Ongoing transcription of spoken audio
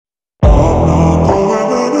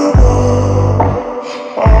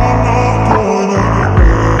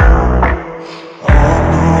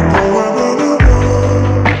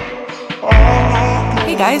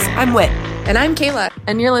I'm Whit. And I'm Kayla.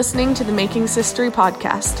 And you're listening to the Making Sistery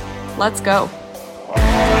podcast. Let's go.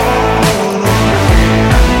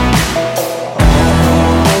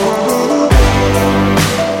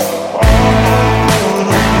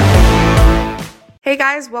 Hey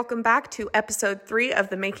guys, welcome back to episode 3 of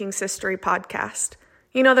the Making Sistery podcast.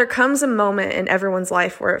 You know, there comes a moment in everyone's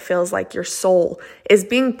life where it feels like your soul is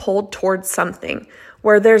being pulled towards something,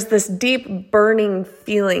 where there's this deep burning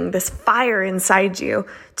feeling, this fire inside you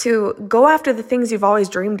to go after the things you've always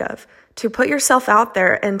dreamed of, to put yourself out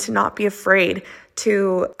there and to not be afraid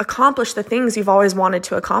to accomplish the things you've always wanted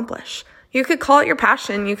to accomplish. You could call it your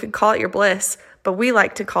passion, you could call it your bliss, but we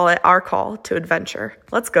like to call it our call to adventure.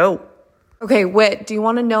 Let's go. Okay, Whit, do you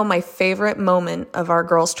want to know my favorite moment of our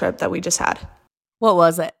girls' trip that we just had? What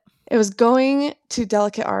was it? It was going to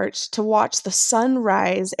Delicate Arch to watch the sun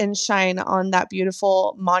rise and shine on that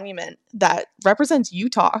beautiful monument that represents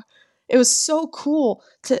Utah. It was so cool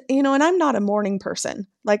to, and I'm not a morning person.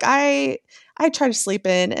 Like I try to sleep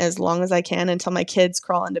in as long as I can until my kids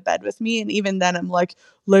crawl into bed with me. And even then I'm like,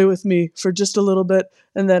 lay with me for just a little bit.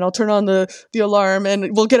 And then I'll turn on the alarm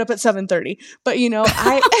and we'll get up at 7:30. But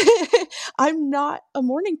I'm not a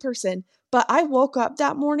morning person. But I woke up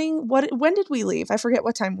that morning. When did we leave? I forget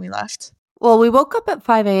what time we left. Well, we woke up at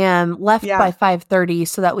 5 a.m., left by 5:30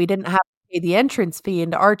 so that we didn't have to pay the entrance fee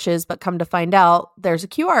into Arches, but come to find out there's a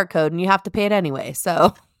QR code and you have to pay it anyway.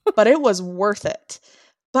 So, but it was worth it.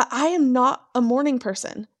 But I am not a morning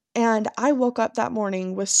person. And I woke up that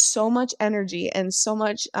morning with so much energy and so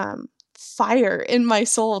much fire in my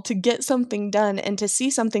soul to get something done and to see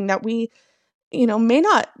something that we, may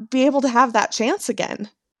not be able to have that chance again.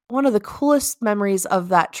 One of the coolest memories of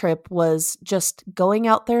that trip was just going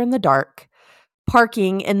out there in the dark,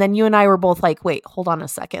 parking, and then you and I were both like, wait, hold on a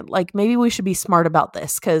second. Like, maybe we should be smart about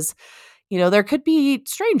this because, there could be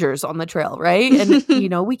strangers on the trail, right?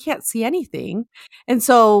 And, we can't see anything. And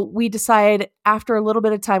so we decide after a little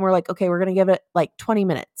bit of time, we're like, okay, we're going to give it like 20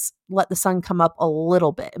 minutes, let the sun come up a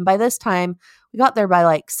little bit. And by this time, we got there by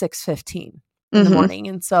like 6:15 in the morning.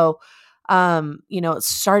 And so it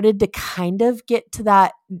started to kind of get to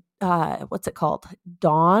that, what's it called?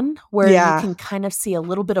 Dawn, where you can kind of see a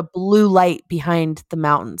little bit of blue light behind the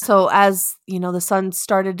mountain. So as, the sun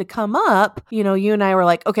started to come up, you and I were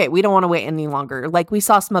like, okay, we don't want to wait any longer. Like we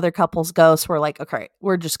saw some other couples go. So we're like, okay,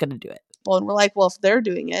 we're just going to do it. Well, and we're like, well, if they're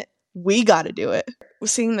doing it, we got to do it. We're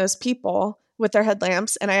seeing those people with their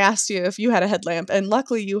headlamps. And I asked you if you had a headlamp and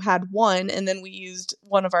luckily you had one. And then we used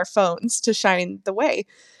one of our phones to shine the way.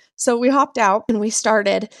 So we hopped out and we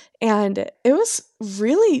started and it was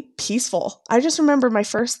really peaceful. I just remember my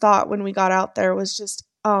first thought when we got out there was just,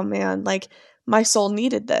 oh man, like my soul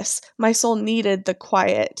needed this. My soul needed the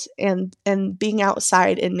quiet and being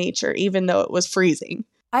outside in nature, even though it was freezing.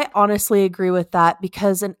 I honestly agree with that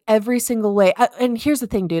because in every single way, and here's the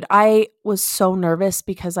thing, dude, I was so nervous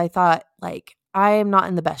because I thought like, I am not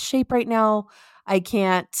in the best shape right now. I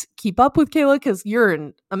can't keep up with Kayla because you're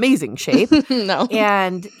in amazing shape. No.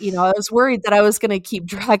 And, I was worried that I was going to keep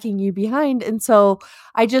dragging you behind. And so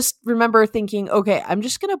I just remember thinking, okay, I'm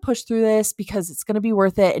just going to push through this because it's going to be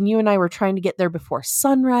worth it. And you and I were trying to get there before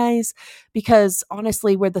sunrise because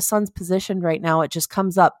honestly, where the sun's positioned right now, it just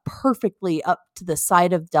comes up perfectly up to the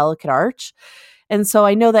side of Delicate Arch. And so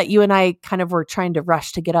I know that you and I kind of were trying to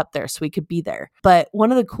rush to get up there so we could be there. But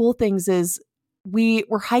one of the cool things is we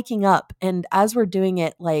were hiking up and as we're doing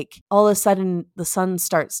it, like all of a sudden the sun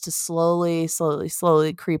starts to slowly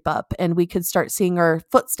creep up and we could start seeing our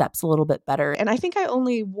footsteps a little bit better. And I think I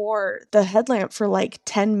only wore the headlamp for like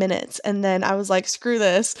 10 minutes and then I was like, screw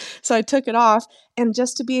this. So I took it off and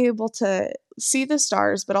just to be able to see the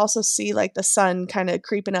stars, but also see like the sun kind of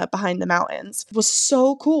creeping up behind the mountains was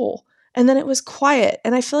so cool. And then it was quiet.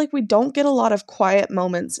 And I feel like we don't get a lot of quiet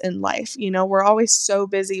moments in life. We're always so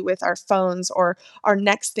busy with our phones or our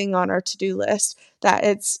next thing on our to-do list that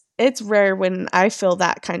it's rare when I feel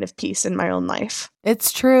that kind of peace in my own life.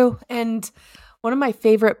 It's true. And one of my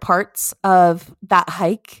favorite parts of that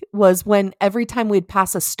hike was when every time we'd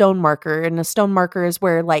pass a stone marker, and a stone marker is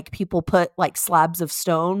where like people put like slabs of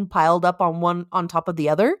stone piled up on one on top of the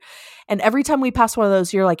other. And every time we pass one of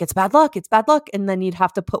those, you're like, it's bad luck. And then you'd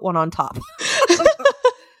have to put one on top.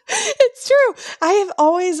 It's true. I have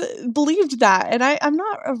always believed that. And I'm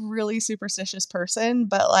not a really superstitious person,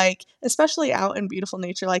 but like, especially out in beautiful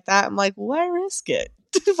nature like that, I'm like, why risk it?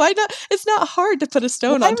 Why not? It's not hard to put a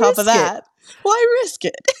stone on top of that. Why risk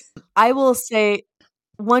it? I will say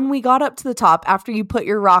when we got up to the top, after you put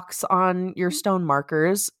your rocks on your stone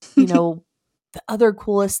markers, the other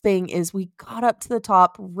coolest thing is we got up to the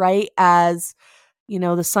top right as,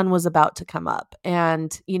 the sun was about to come up,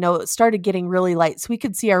 and, it started getting really light, so we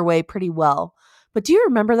could see our way pretty well. But do you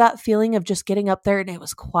remember that feeling of just getting up there and it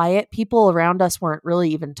was quiet? People around us weren't really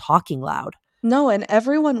even talking loud. No, and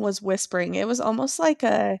everyone was whispering. It was almost like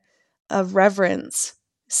a reverence,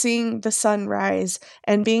 seeing the sun rise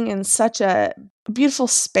and being in such a beautiful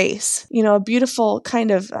space, a beautiful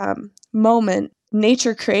kind of moment.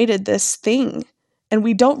 Nature created this thing, and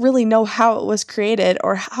we don't really know how it was created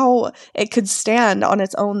or how it could stand on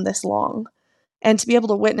its own this long. And to be able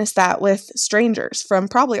to witness that with strangers from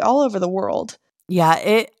probably all over the world. Yeah,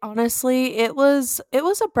 it honestly, it was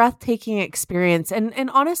a breathtaking experience, and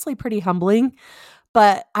honestly pretty humbling.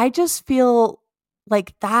 But I just feel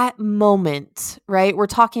like that moment, right? We're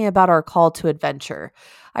talking about our call to adventure.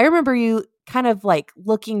 I remember you kind of like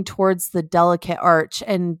looking towards the delicate arch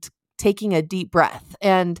and taking a deep breath.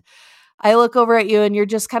 And I look over at you and you're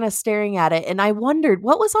just kind of staring at it. And I wondered,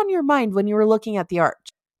 what was on your mind when you were looking at the arch?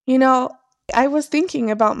 You know, I was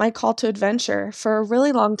thinking about my call to adventure. For a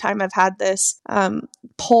really long time, I've had this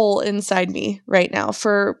pull inside me right now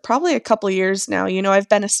for probably a couple years now. I've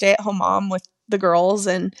been a stay-at-home mom with the girls,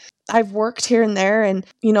 and I've worked here and there. And,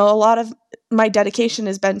 a lot of my dedication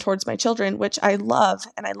has been towards my children, which I love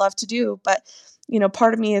and I love to do. But,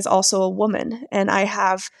 part of me is also a woman, and I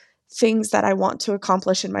have things that I want to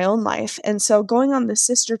accomplish in my own life. And so going on this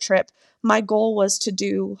sister trip, my goal was to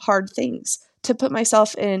do hard things, to put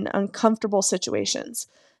myself in uncomfortable situations.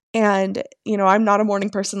 And, I'm not a morning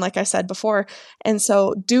person, like I said before. And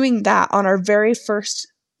so doing that on our very first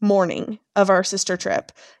morning of our sister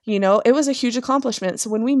trip, it was a huge accomplishment. So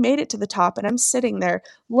when we made it to the top and I'm sitting there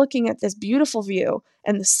looking at this beautiful view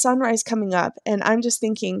and the sunrise coming up, and I'm just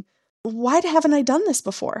thinking, why haven't I done this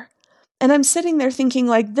before? And I'm sitting there thinking,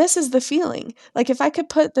 like, this is the feeling. Like, if I could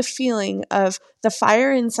put the feeling of the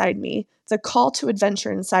fire inside me, the call to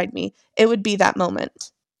adventure inside me, it would be that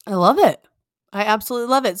moment. I love it. I absolutely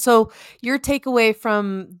love it. So your takeaway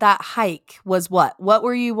from that hike was what? What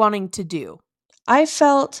were you wanting to do? I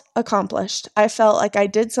felt accomplished. I felt like I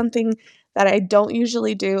did something that I don't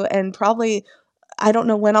usually do, and probably I don't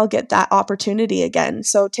know when I'll get that opportunity again.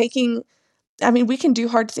 So we can do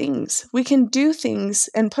hard things. We can do things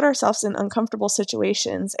and put ourselves in uncomfortable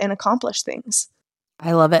situations and accomplish things.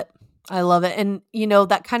 I love it. I love it. And,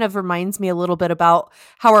 that kind of reminds me a little bit about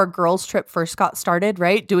how our girls' trip first got started,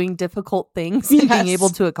 right? Doing difficult things and being able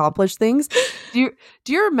to accomplish things. Do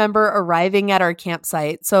you remember arriving at our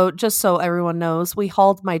campsite? So just so everyone knows, we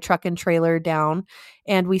hauled my truck and trailer down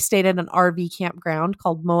and we stayed at an RV campground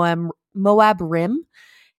called Moab Rim.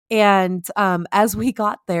 And as we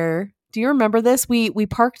got there, do you remember this? We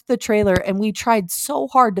parked the trailer and we tried so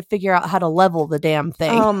hard to figure out how to level the damn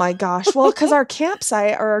thing. Oh my gosh. Well, because our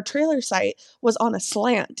campsite or our trailer site was on a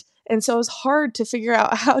slant. And so it was hard to figure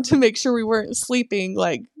out how to make sure we weren't sleeping,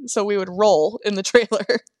 so we would roll in the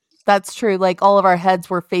trailer. That's true. Like all of our heads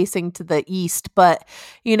were facing to the east. But,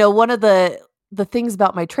 one of the things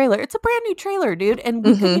about my trailer, it's a brand new trailer, dude. And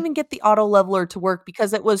we couldn't even get the auto leveler to work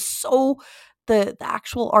because it was so... The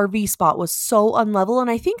actual RV spot was so unlevel,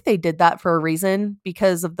 and I think they did that for a reason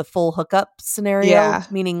because of the full hookup scenario,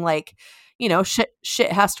 meaning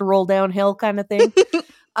shit has to roll downhill kind of thing.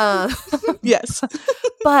 Yes.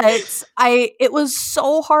 But it was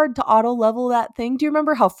so hard to auto level that thing. Do you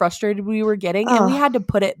remember how frustrated we were getting? And we had to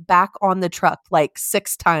put it back on the truck like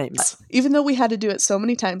 6 times. Even though we had to do it so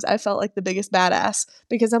many times, I felt like the biggest badass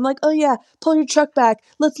because I'm like, oh yeah, pull your truck back.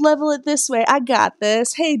 Let's level it this way. I got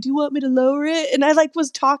this. Hey, do you want me to lower it? And I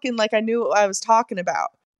was talking like I knew what I was talking about.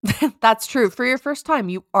 That's true. For your first time,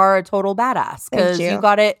 you are a total badass because you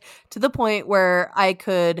got it to the point where I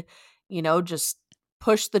could, just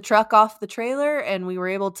push the truck off the trailer and we were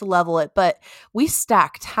able to level it. But we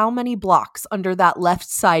stacked how many blocks under that left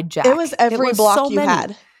side jack? It was every block you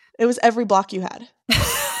had. It was every block you had.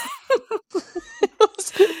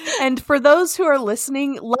 And for those who are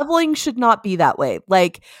listening, leveling should not be that way.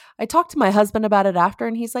 Like, I talked to my husband about it after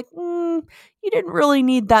and he's like, you didn't really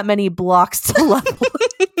need that many blocks to level.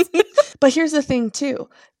 But here's the thing too.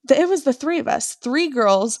 It was the 3 of us, 3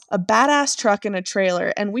 girls, a badass truck and a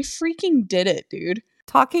trailer, and we freaking did it, dude.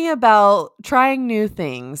 Talking about trying new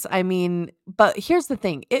things. But here's the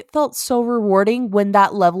thing. It felt so rewarding when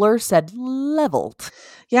that leveler said leveled.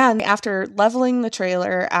 Yeah, and after leveling the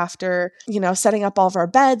trailer, after, setting up all of our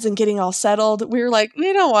beds and getting all settled, we were like,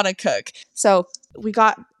 we don't want to cook. So we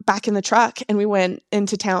got back in the truck and we went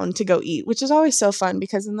into town to go eat, which is always so fun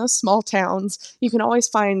because in those small towns, you can always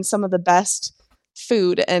find some of the best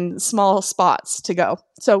food and small spots to go.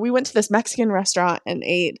 So we went to this Mexican restaurant and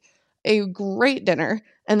ate a great dinner.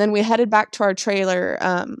 And then we headed back to our trailer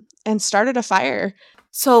and started a fire.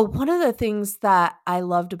 So one of the things that I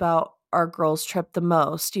loved about our girls' trip the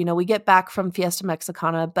most, we get back from Fiesta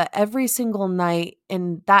Mexicana, but every single night,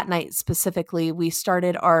 and that night specifically, we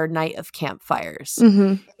started our night of campfires.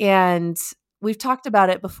 Mm-hmm. And we've talked about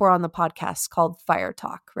it before on the podcast called Fire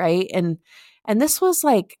Talk, right? And this was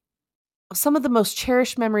like some of the most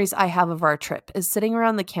cherished memories I have of our trip is sitting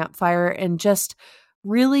around the campfire and just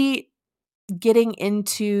really getting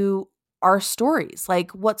into our stories,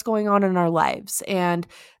 like what's going on in our lives and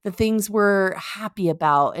the things we're happy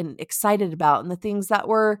about and excited about and the things that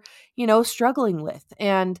we're, struggling with.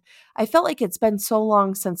 And I felt like it's been so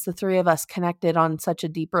long since the three of us connected on such a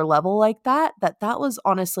deeper level like that was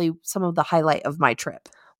honestly some of the highlight of my trip.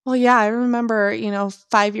 Well, yeah, I remember,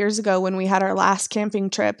 5 years ago when we had our last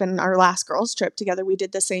camping trip and our last girls trip together, we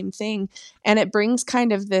did the same thing. And it brings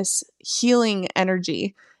kind of this healing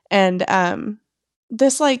energy and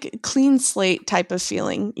this like clean slate type of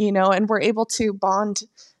feeling, and we're able to bond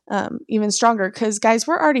even stronger because, guys,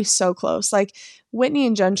 we're already so close. Like Whitney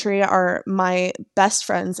and Gentry are my best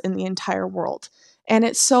friends in the entire world. And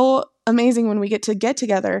it's so amazing when we get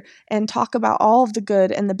together and talk about all of the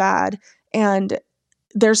good and the bad. And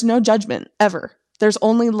there's no judgment ever. There's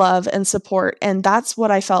only love and support. And that's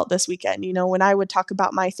what I felt this weekend. When I would talk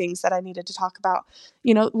about my things that I needed to talk about,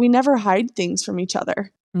 we never hide things from each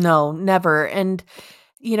other. No, never. And,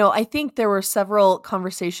 I think there were several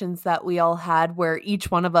conversations that we all had where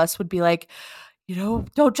each one of us would be like,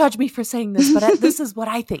 don't judge me for saying this, but this is what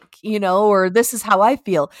I think, or this is how I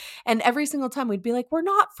feel. And every single time we'd be like, we're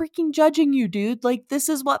not freaking judging you, dude. Like, this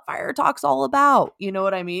is what Fire Talk's all about. You know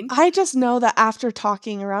what I mean? I just know that after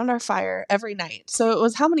talking around our fire every night, so it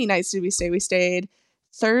was, how many nights did we stay? We stayed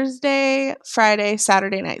Thursday, Friday,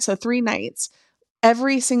 Saturday night. So 3 nights.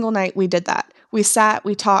 Every single night we did that. We sat,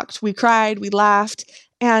 we talked, we cried, we laughed,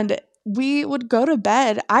 and we would go to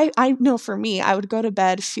bed. I know for me, I would go to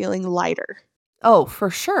bed feeling lighter. Oh, for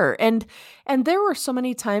sure. And there were so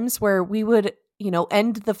many times where we would,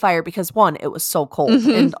 end the fire because one, it was so cold. Mm-hmm.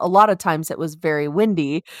 And a lot of times it was very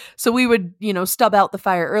windy. So we would, stub out the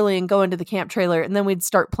fire early and go into the camp trailer and then we'd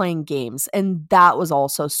start playing games. And that was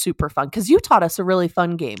also super fun because you taught us a really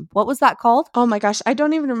fun game. What was that called? Oh my gosh, I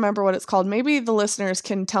don't even remember what it's called. Maybe the listeners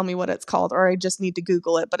can tell me what it's called, or I just need to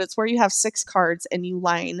Google it. But it's where you have 6 cards and you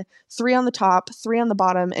line 3 on the top, 3 on the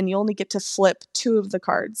bottom, and you only get to flip 2 of the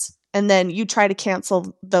cards. And then you try to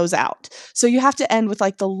cancel those out. So you have to end with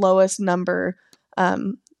like the lowest number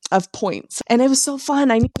of points. And it was so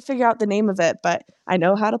fun. I need to figure out the name of it, but I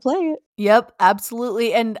know how to play it. Yep,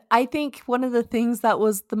 absolutely. And I think one of the things that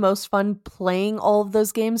was the most fun playing all of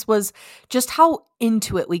those games was just how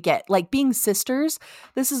into it we get. Like being sisters,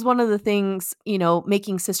 this is one of the things,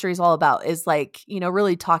 Making Sister is all about is like,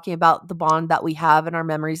 really talking about the bond that we have and our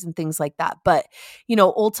memories and things like that. But,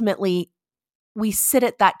 ultimately, we sit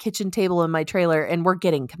at that kitchen table in my trailer and we're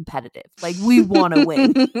getting competitive. Like we want to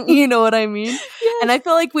win. You know what I mean? Yes. And I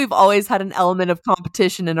feel like we've always had an element of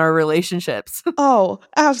competition in our relationships. Oh,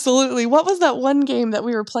 absolutely. What was that one game that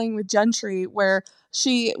we were playing with Gentry where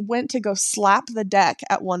she went to go slap the deck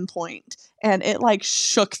at one point and it like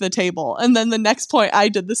shook the table. And then the next point I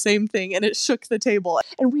did the same thing and it shook the table.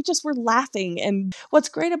 And we just were laughing. And what's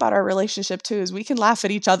great about our relationship too is we can laugh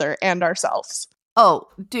at each other and ourselves. Oh,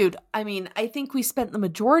 dude, I mean, I think we spent the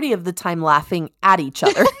majority of the time laughing at each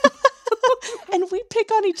other. And we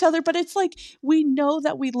pick on each other, but it's like we know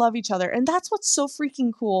that we love each other. And that's what's so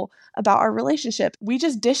freaking cool about our relationship. We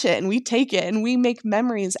just dish it and we take it and we make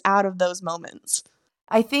memories out of those moments.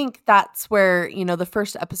 I think that's where, the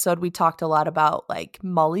first episode we talked a lot about like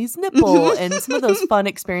Molly's nipple and some of those fun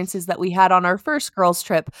experiences that we had on our first girls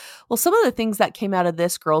trip. Well, some of the things that came out of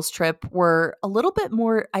this girls trip were a little bit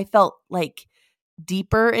more, I felt like,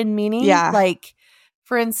 deeper in meaning. Yeah. Like,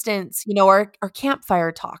 for instance, our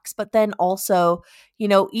campfire talks, but then also,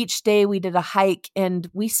 each day we did a hike and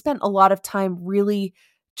we spent a lot of time really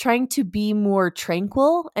trying to be more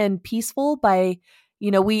tranquil and peaceful by,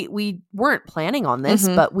 we weren't planning on this,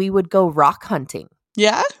 but we would go rock hunting.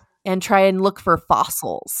 Yeah. And try and look for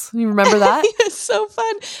fossils. You remember that? It's so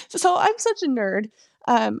fun. So I'm such a nerd.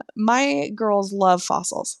 My girls love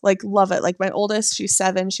fossils, like love it. Like my oldest, she's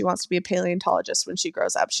 7. She wants to be a paleontologist when she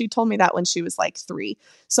grows up. She told me that when she was like 3.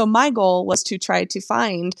 So my goal was to try to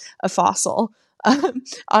find a fossil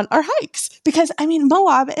on our hikes because I mean,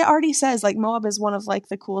 Moab, it already says like Moab is one of like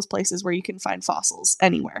the coolest places where you can find fossils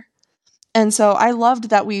anywhere. And so I loved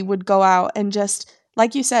that we would go out and just,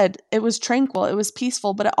 like you said, it was tranquil, it was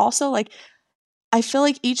peaceful, but it also like, I feel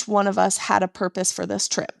like each one of us had a purpose for this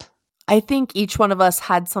trip. I think each one of us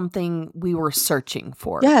had something we were searching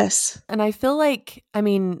for. Yes. And I feel like, I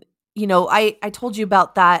mean, I told you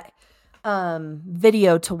about that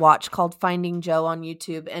video to watch called Finding Joe on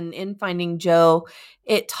YouTube. And in Finding Joe,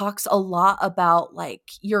 it talks a lot about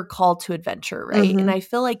like your call to adventure, right? And I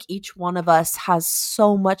feel like each one of us has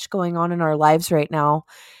so much going on in our lives right now.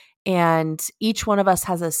 And each one of us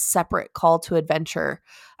has a separate call to adventure.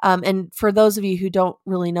 And for those of you who don't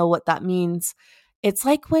really know what that means, it's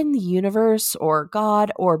like when the universe or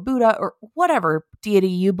God or Buddha or whatever deity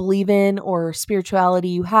you believe in or spirituality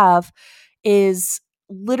you have is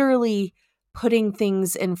literally putting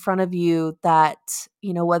things in front of you that,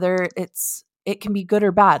 whether it can be good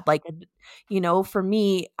or bad. Like, for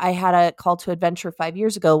me, I had a call to adventure 5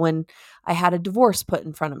 years ago when I had a divorce put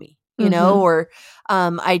in front of me, or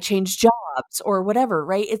I changed jobs or whatever,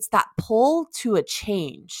 right? It's that pull to a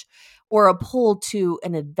change or a pull to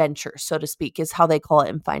an adventure, so to speak, is how they call it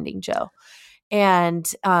in Finding Joe. And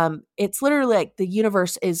it's literally like the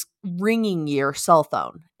universe is ringing your cell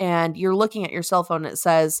phone and you're looking at your cell phone and it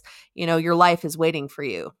says, your life is waiting for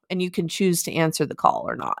you and you can choose to answer the call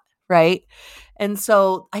or not. Right. And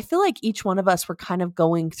so I feel like each one of us were kind of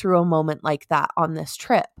going through a moment like that on this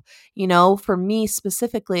trip. For me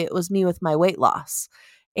specifically, it was me with my weight loss.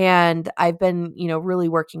 And I've been, really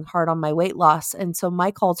working hard on my weight loss. And so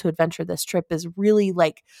my call to adventure this trip is really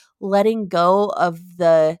like letting go of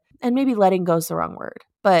and maybe letting go is the wrong word,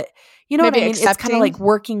 but you know Maybe what I mean? It's kind of like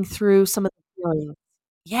working through some of the feelings.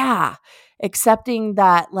 Yeah. Accepting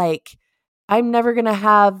that like, I'm never going to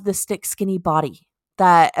have the stick skinny body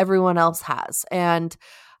that everyone else has. And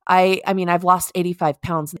I mean, I've lost 85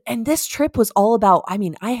 pounds and this trip was all about,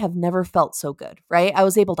 I have never felt so good, right? I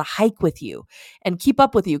was able to hike with you and keep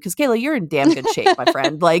up with you. Cause Kayla, you're in damn good shape, my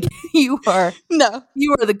friend. Like you are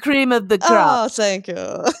the cream of the crop. Oh, thank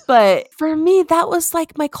you. But for me, that was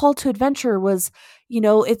like my call to adventure was,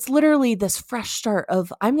 it's literally this fresh start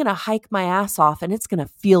of I'm going to hike my ass off and it's going to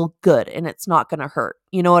feel good and it's not going to hurt.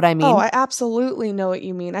 You know what I mean? Oh, I absolutely know what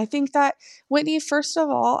you mean. I think that, Whitney, first of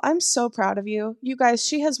all, I'm so proud of you. You guys,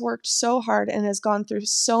 she has worked so hard and has gone through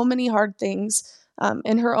so many hard things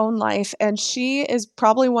in her own life. And she is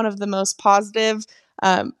probably one of the most positive,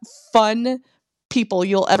 fun people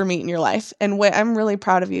you'll ever meet in your life. And I'm really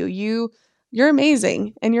proud of you. You're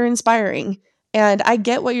amazing and you're inspiring. And I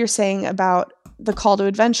get what you're saying about the call to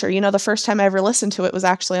adventure. The first time I ever listened to it was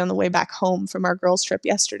actually on the way back home from our girls' trip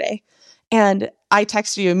yesterday. And I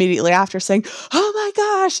texted you immediately after saying, oh my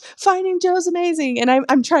gosh, Finding Joe's amazing. And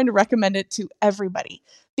I'm trying to recommend it to everybody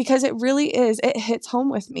because it really is. It hits home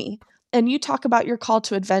with me. And you talk about your call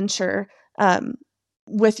to adventure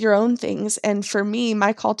with your own things. And for me,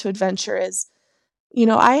 my call to adventure is,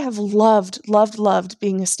 I have loved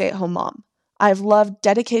being a stay-at-home mom. I've loved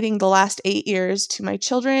dedicating the last 8 years to my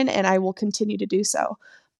children, and I will continue to do so.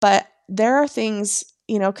 But there are things,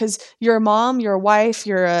 because you're a mom, you're a wife,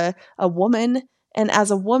 you're a woman. And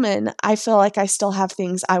as a woman, I feel like I still have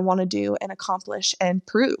things I want to do and accomplish and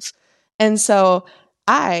prove. And so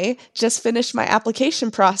I just finished my application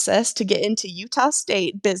process to get into Utah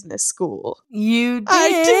State Business School. You did?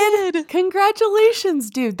 I did. Congratulations,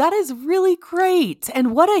 dude. That is really great.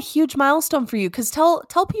 And what a huge milestone for you. Because tell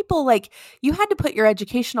people, like, you had to put your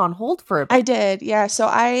education on hold for a bit. I did, yeah. So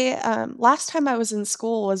I last time I was in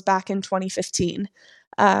school was back in 2015.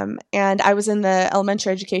 And I was in the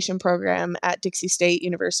elementary education program at Dixie State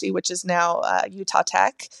University, which is now Utah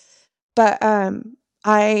Tech. But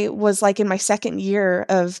I was like in my second year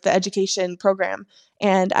of the education program,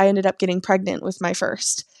 and I ended up getting pregnant with my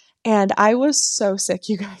first. And I was so sick,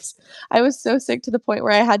 you guys. I was so sick to the point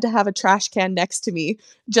where I had to have a trash can next to me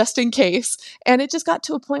just in case. And it just got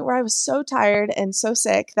to a point where I was so tired and so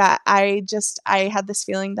sick that I had this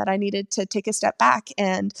feeling that I needed to take a step back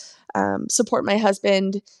and support my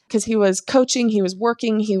husband because he was coaching, he was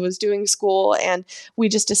working, he was doing school. And we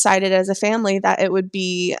just decided as a family that it would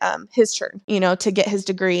be his turn, to get his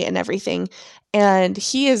degree and everything. And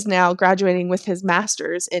he is now graduating with his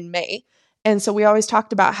master's in May. And so we always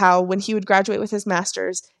talked about how when he would graduate with his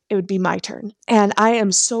master's, it would be my turn. And I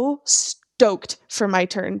am so stoked for my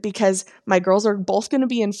turn because my girls are both going to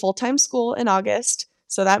be in full-time school in August.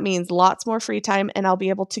 So that means lots more free time and I'll be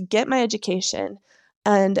able to get my education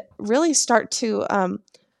and really start to,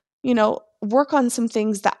 work on some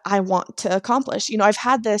things that I want to accomplish. I've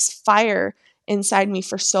had this fire inside me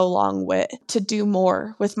for so long to do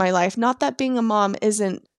more with my life. Not that being a mom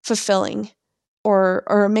isn't fulfilling or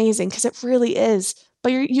amazing, because it really is.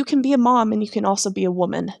 But you can be a mom and you can also be a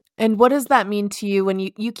woman. And what does that mean to you when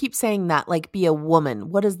you keep saying that, like be a woman?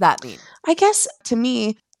 What does that mean? I guess to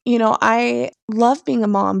me, I love being a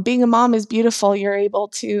mom. Being a mom is beautiful. You're able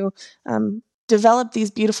to develop these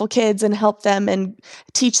beautiful kids and help them and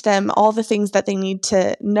teach them all the things that they need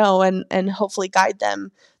to know and hopefully guide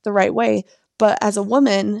them the right way. But as a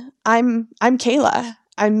woman, I'm Kayla.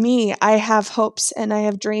 I'm me. I have hopes and I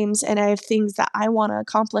have dreams and I have things that I want to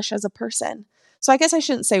accomplish as a person. So I guess I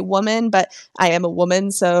shouldn't say woman, but I am a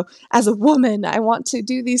woman. So as a woman, I want to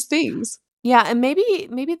do these things. Yeah, and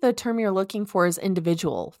maybe the term you're looking for is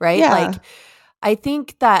individual, right? Yeah. Like I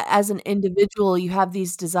think that as an individual, you have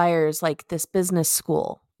these desires like this business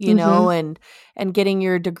school, you know, and getting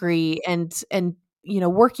your degree and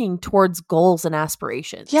working towards goals and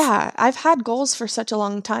aspirations. Yeah, I've had goals for such a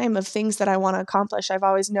long time of things that I want to accomplish. I've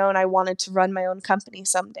always known I wanted to run my own company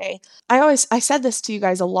someday. I said this to you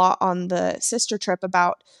guys a lot on the sister trip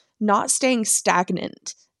about not staying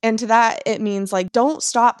stagnant. And to that, it means like, don't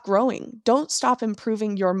stop growing. Don't stop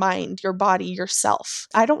improving your mind, your body, yourself.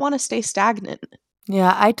 I don't want to stay stagnant.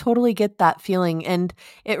 Yeah, I totally get that feeling. And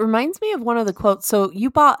it reminds me of one of the quotes. So you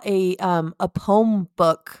bought a poem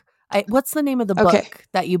book. What's the name of the book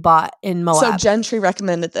that you bought in Moab? So Gentry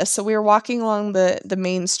recommended this. So we were walking along the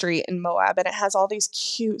main street in Moab, and it has all these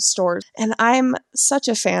cute stores. And I'm such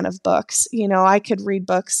a fan of books. You know, I could read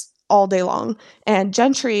books all day long. And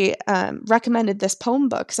Gentry recommended this poem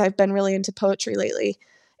book because I've been really into poetry lately.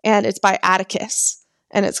 And it's by Atticus.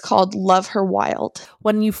 And it's called Love Her Wild.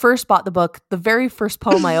 When you first bought the book, the very first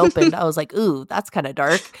poem I opened, I was like, ooh, that's kind of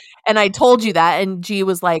dark. And I told you that. And G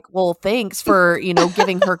was like, well, thanks for,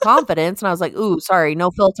 giving her confidence. And I was like, ooh, sorry, no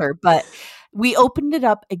filter. But we opened it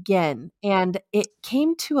up again and it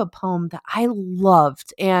came to a poem that I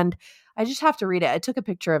loved. And I just have to read it. I took a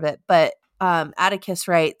picture of it. But Atticus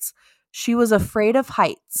writes, she was afraid of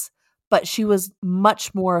heights, but she was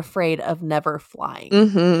much more afraid of never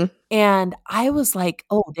flying. And I was like,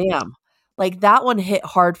 oh, damn. Like that one hit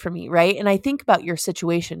hard for me, right? And I think about your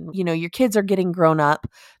situation. Your kids are getting grown up.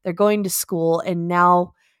 They're going to school. And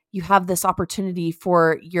now you have this opportunity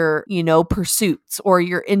for your, pursuits or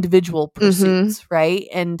your individual pursuits, right?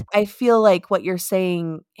 And I feel like what you're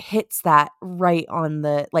saying hits that right on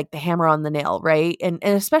the hammer on the nail, right? And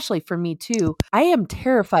especially for me too. I am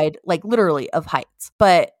terrified, like literally, of heights.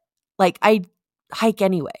 But like I hike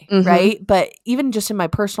anyway, right? But even just in my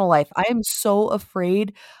personal life, I am so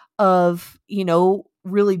afraid of,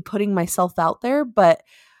 really putting myself out there, but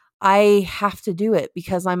I have to do it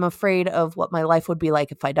because I'm afraid of what my life would be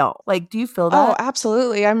like if I don't. Like, do you feel that? Oh,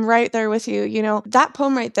 absolutely. I'm right there with you. That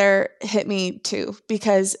poem right there hit me too,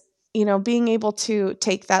 because, being able to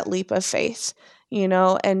take that leap of faith,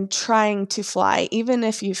 and trying to fly, even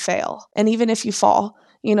if you fail and even if you fall.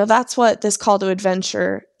 That's what this call to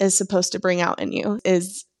adventure is supposed to bring out in you,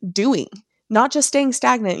 is doing, not just staying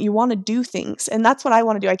stagnant. You want to do things. And that's what I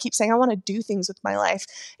want to do. I keep saying I want to do things with my life.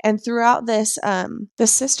 And throughout this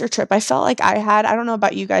sister trip, I felt like I don't know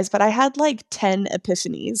about you guys, but I had like 10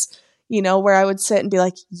 epiphanies, where I would sit and be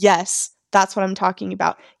like, yes, that's what I'm talking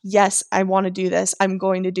about. Yes, I want to do this. I'm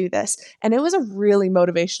going to do this. And it was a really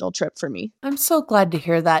motivational trip for me. I'm so glad to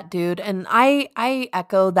hear that, dude. And I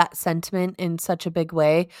echo that sentiment in such a big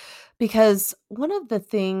way, because one of the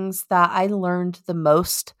things that I learned the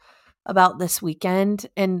most about this weekend,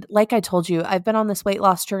 and like I told you, I've been on this weight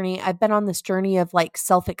loss journey. I've been on this journey of like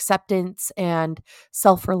self-acceptance and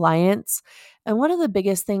self-reliance. And one of the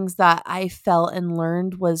biggest things that I felt and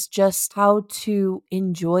learned was just how to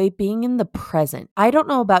enjoy being in the present. I don't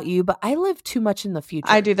know about you, but I live too much in the future.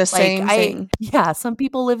 I do the same thing. Yeah, some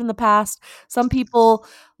people live in the past. Some people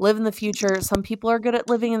live in the future. Some people are good at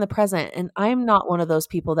living in the present. And I'm not one of those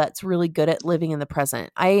people that's really good at living in the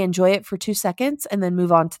present. I enjoy it for 2 seconds and then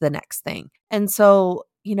move on to the next thing. And so,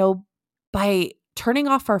 by turning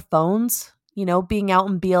off our phones, being out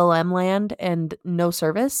in BLM land and no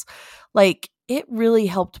service, like it really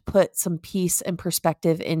helped put some peace and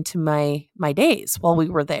perspective into my days while we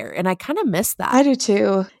were there. And I kind of miss that. I do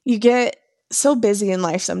too. You get so busy in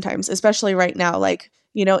life sometimes, especially right now. Like,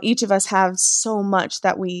 each of us have so much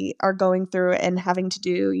that we are going through and having to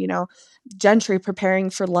do, Gentry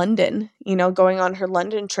preparing for London, going on her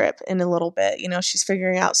London trip in a little bit. She's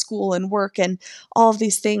figuring out school and work and all of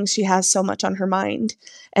these things. She has so much on her mind.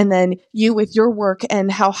 And then you with your work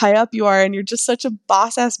and how high up you are, and you're just such a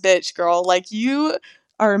boss ass bitch, girl. Like, you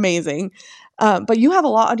are amazing. But you have a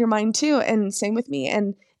lot on your mind too. And same with me.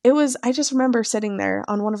 And I just remember sitting there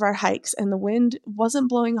on one of our hikes and the wind wasn't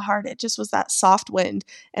blowing hard. It just was that soft wind.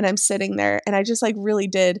 And I'm sitting there and I just like really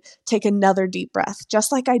did take another deep breath,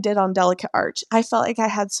 just like I did on Delicate Arch. I felt like I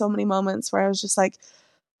had so many moments where I was just like,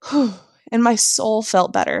 whew, and my soul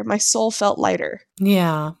felt better. My soul felt lighter.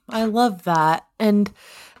 Yeah, I love that. And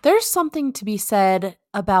there's something to be said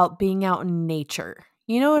about being out in nature.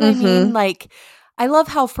 You know what I mean? Like, I love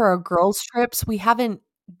how for our girls' trips, we haven't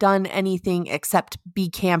done anything except be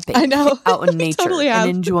camping I know. out in We nature totally and have.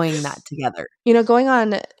 enjoying that together. Going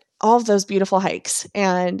on all of those beautiful hikes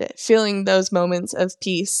and feeling those moments of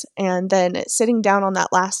peace, and then sitting down on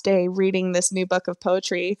that last day reading this new book of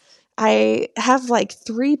poetry, I have like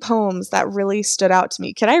 3 poems that really stood out to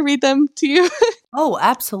me. Can I read them to you? Oh,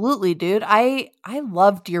 absolutely, dude. I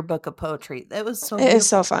loved your book of poetry. It was so It is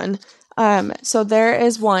so beautiful. fun. So there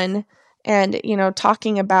is one, and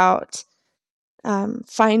talking about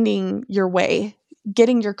finding your way,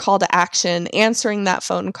 getting your call to action, answering that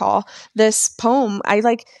phone call. This poem, I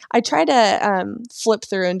try to flip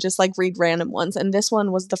through and just like read random ones. And this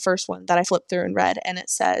one was the first one that I flipped through and read. And it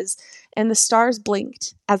says, "And the stars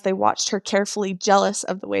blinked as they watched her carefully, jealous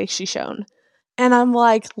of the way she shone." And I'm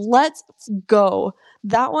like, let's go.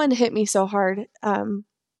 That one hit me so hard.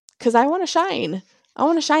 Because I want to shine. I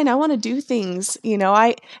want to shine. I want to do things.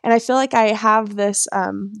 I feel like I have this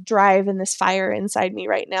drive and this fire inside me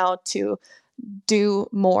right now to do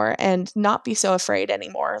more and not be so afraid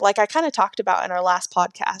anymore. Like I kind of talked about in our last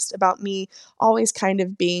podcast about me always kind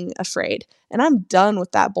of being afraid, and I'm done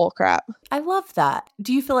with that bull crap. I love that.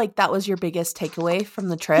 Do you feel like that was your biggest takeaway from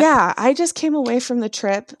the trip? Yeah, I just came away from the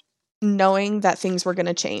trip knowing that things were going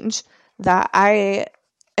to change, that I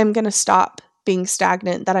am going to stop being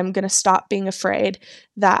stagnant, that I'm going to stop being afraid,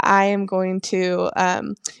 that I am going to,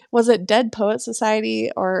 was it Dead Poet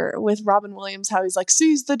Society or with Robin Williams, how he's like,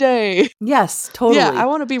 seize the day? Yes, Yeah, totally. I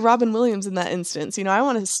want to be Robin Williams in that instance. I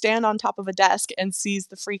want to stand on top of a desk and seize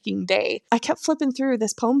the freaking day. I kept flipping through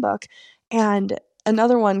this poem book, and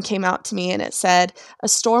another one came out to me, and it said, "A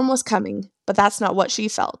storm was coming, but that's not what she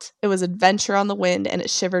felt. It was adventure on the wind, and it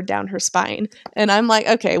shivered down her spine." And I'm like,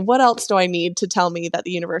 okay, what else do I need to tell me that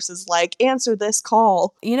the universe is like, answer this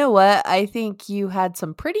call? You know what? I think you had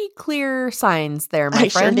some pretty clear signs there, my I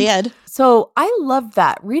friend. sure did. So I love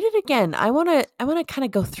that. Read it again. I wanna kind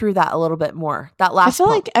of go through that a little bit more. That I last feel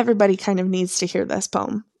poem. like everybody kind of needs to hear this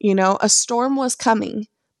poem. A storm was coming,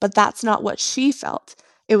 but that's not what she felt.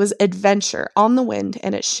 It was adventure on the wind,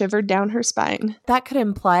 and it shivered down her spine. That could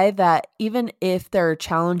imply that even if there are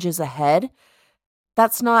challenges ahead,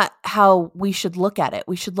 that's not how we should look at it.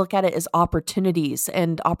 We should look at it as opportunities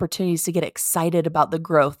and opportunities to get excited about the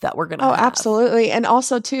growth that we're going to Oh, have. absolutely. And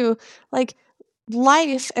also, too, like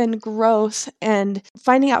life and growth and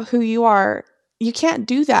finding out who you are, you can't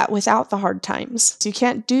do that without the hard times. You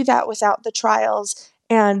can't do that without the trials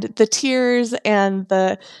and the tears and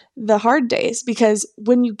the hard days, because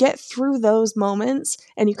when you get through those moments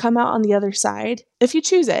and you come out on the other side, if you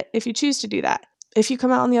choose to do that, if you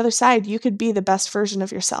come out on the other side, you could be the best version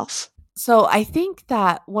of yourself. So I think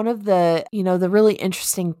that one of the, the really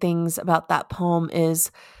interesting things about that poem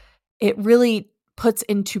is it really puts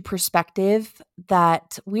into perspective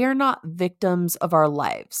that we are not victims of our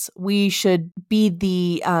lives. We should be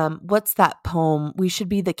the, what's that poem? We should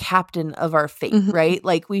be the captain of our fate, right?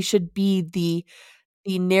 Like we should be the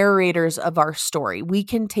narrators of our story. We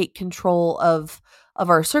can take control of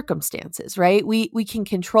our circumstances, right? We can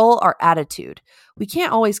control our attitude. We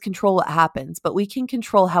can't always control what happens, but we can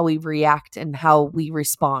control how we react and how we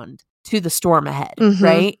respond to the storm ahead,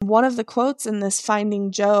 right? One of the quotes in this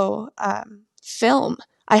Finding Joe film,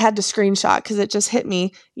 I had to screenshot because it just hit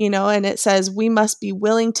me, and it says, "We must be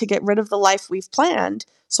willing to get rid of the life we've planned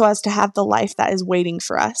so as to have the life that is waiting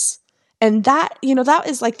for us." And that, that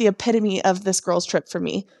is like the epitome of this girl's trip for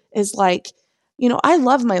me, is like, I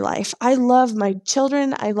love my life. I love my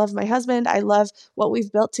children. I love my husband. I love what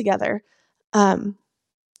we've built together.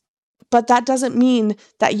 But that doesn't mean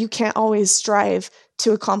that you can't always strive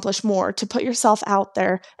to accomplish more, to put yourself out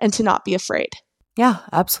there and to not be afraid. Yeah,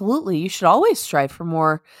 absolutely. You should always strive for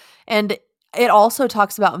more. And it also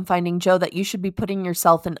talks about in Finding Joe that you should be putting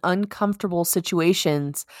yourself in uncomfortable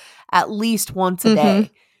situations at least once a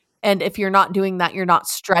day. And if you're not doing that, you're not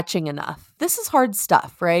stretching enough. This is hard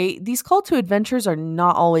stuff, right? These call to adventures are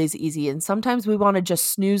not always easy. And sometimes we want to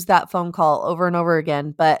just snooze that phone call over and over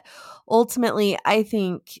again. But ultimately, I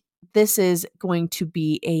think this is going to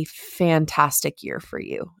be a fantastic year for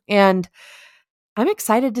you. And I'm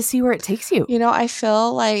excited to see where it takes you. I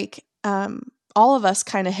feel like all of us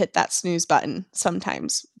kind of hit that snooze button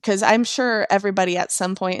sometimes, because I'm sure everybody at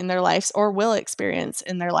some point in their lives or will experience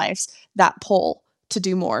in their lives that pull to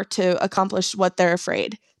do more, to accomplish what they're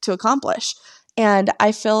afraid to accomplish. And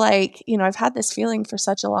I feel like, I've had this feeling for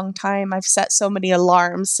such a long time. I've set so many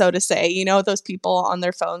alarms, so to say, those people on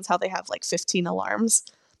their phones, how they have like 15 alarms.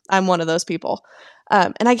 I'm one of those people.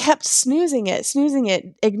 And I kept snoozing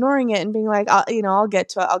it, ignoring it, and being like, I'll get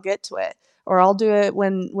to it. Or I'll do it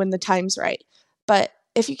when the time's right. But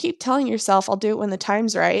if you keep telling yourself, I'll do it when the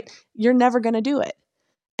time's right, you're never going to do it.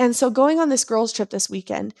 And so going on this girls trip this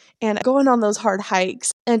weekend and going on those hard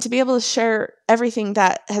hikes and to be able to share everything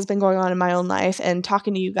that has been going on in my own life and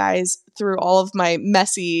talking to you guys through all of my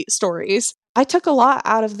messy stories, I took a lot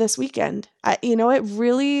out of this weekend. It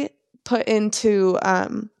really put into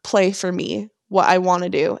play for me what I want to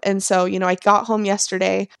do. And so, I got home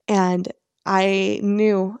yesterday and I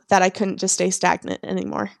knew that I couldn't just stay stagnant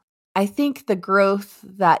anymore. I think the growth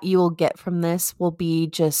that you will get from this will be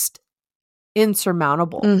just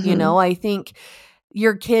insurmountable. I think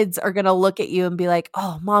your kids are going to look at you and be like,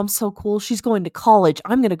 oh, Mom's so cool. She's going to college.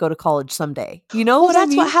 I'm going to go to college someday.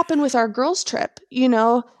 That's what happened with our girls trip.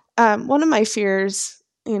 One of my fears,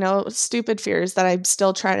 stupid fears that I'm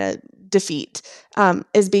still trying to defeat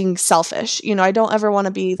is being selfish. I don't ever want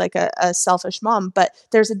to be like a selfish mom, but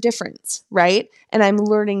there's a difference, right? And I'm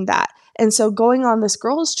learning that. And so going on this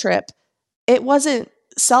girls trip, it wasn't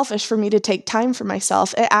selfish for me to take time for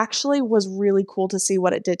myself. It actually was really cool to see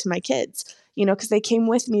what it did to my kids, because they came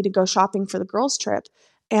with me to go shopping for the girls trip.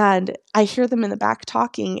 And I hear them in the back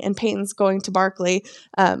talking, and Peyton's going to Barkley.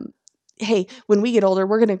 Hey, when we get older,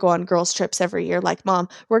 we're going to go on girls trips every year. Like, Mom,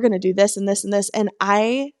 we're going to do this and this and this. And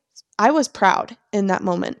I was proud in that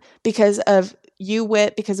moment because of you,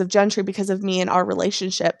 Whit, because of Gentry, because of me and our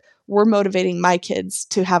relationship. We're motivating my kids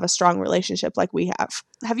to have a strong relationship like we have.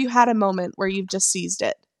 Have you had a moment where you've just seized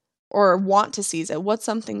it or want to seize it? What's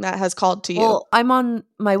something that has called to you? Well, I'm on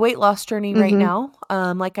my weight loss journey right now.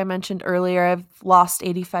 Like I mentioned earlier, I've lost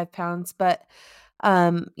 85 pounds, but,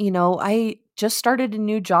 I just started a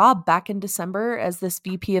new job back in December as this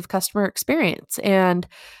VP of customer experience, and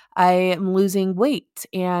I am losing weight.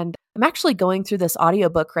 And I'm actually going through this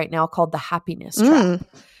audiobook right now called The Happiness Trap.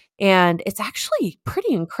 And it's actually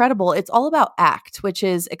pretty incredible. It's all about ACT, which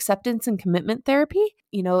is acceptance and commitment therapy.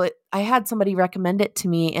 I had somebody recommend it to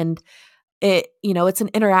me, and it's an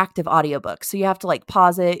interactive audiobook. So you have to like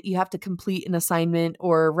pause it. You have to complete an assignment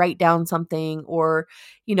or write down something, or,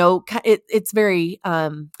 it's very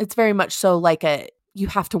much so like you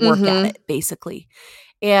have to work at it basically.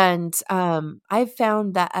 And I've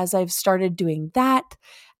found that as I've started doing that,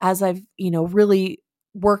 as I've, really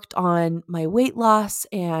worked on my weight loss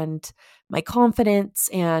and my confidence,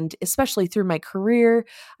 and especially through my career,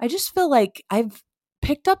 I just feel like I've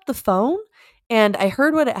picked up the phone and I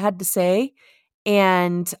heard what it had to say,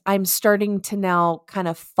 and I'm starting to now kind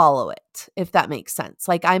of follow it, if that makes sense.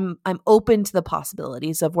 Like I'm open to the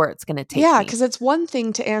possibilities of where it's going to take me. Yeah, because it's one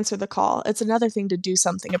thing to answer the call. It's another thing to do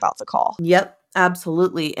something about the call. Yep,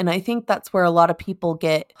 absolutely. And I think that's where a lot of people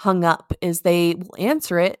get hung up, is they will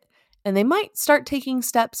answer it and they might start taking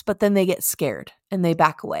steps, but then they get scared and they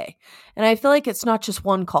back away. And I feel like it's not just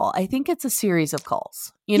one call. I think it's a series of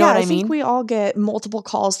calls. You know what I mean? I think we all get multiple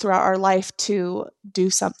calls throughout our life to do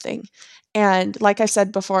something. And like I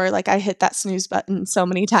said before, like I hit that snooze button so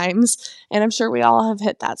many times, and I'm sure we all have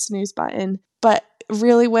hit that snooze button. But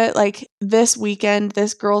really, like this weekend,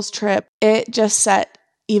 this girls trip, it just set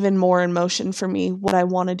even more in motion for me what I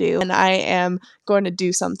want to do. And I am going to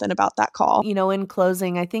do something about that call. In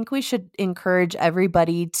closing, I think we should encourage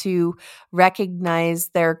everybody to recognize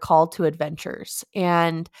their call to adventures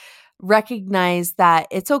and recognize that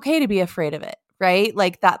it's okay to be afraid of it, right?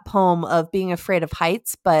 Like that poem of being afraid of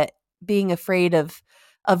heights, but being afraid of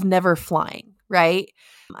never flying, right?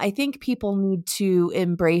 I think people need to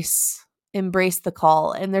embrace the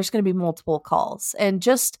call, and there's going to be multiple calls, and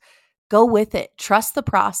just go with it. Trust the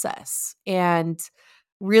process and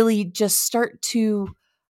really just start to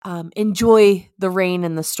enjoy the rain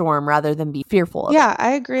and the storm rather than be fearful of it.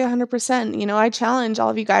 I agree 100%. I challenge all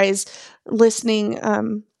of you guys listening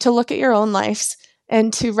to look at your own lives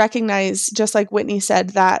and to recognize, just like Whitney said,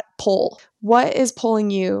 that pull. What is pulling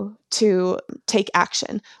you to take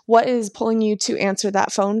action? What is pulling you to answer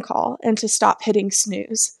that phone call and to stop hitting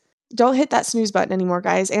snooze? Don't hit that snooze button anymore,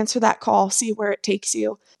 guys. Answer that call. See where it takes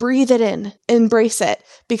you. Breathe it in. Embrace it,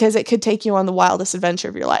 because it could take you on the wildest adventure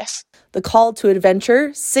of your life. The call to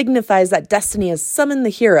adventure signifies that destiny has summoned the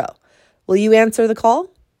hero. Will you answer the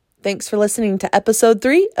call? Thanks for listening to episode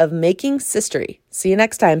 3 of Making Sistery. See you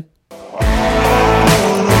next time.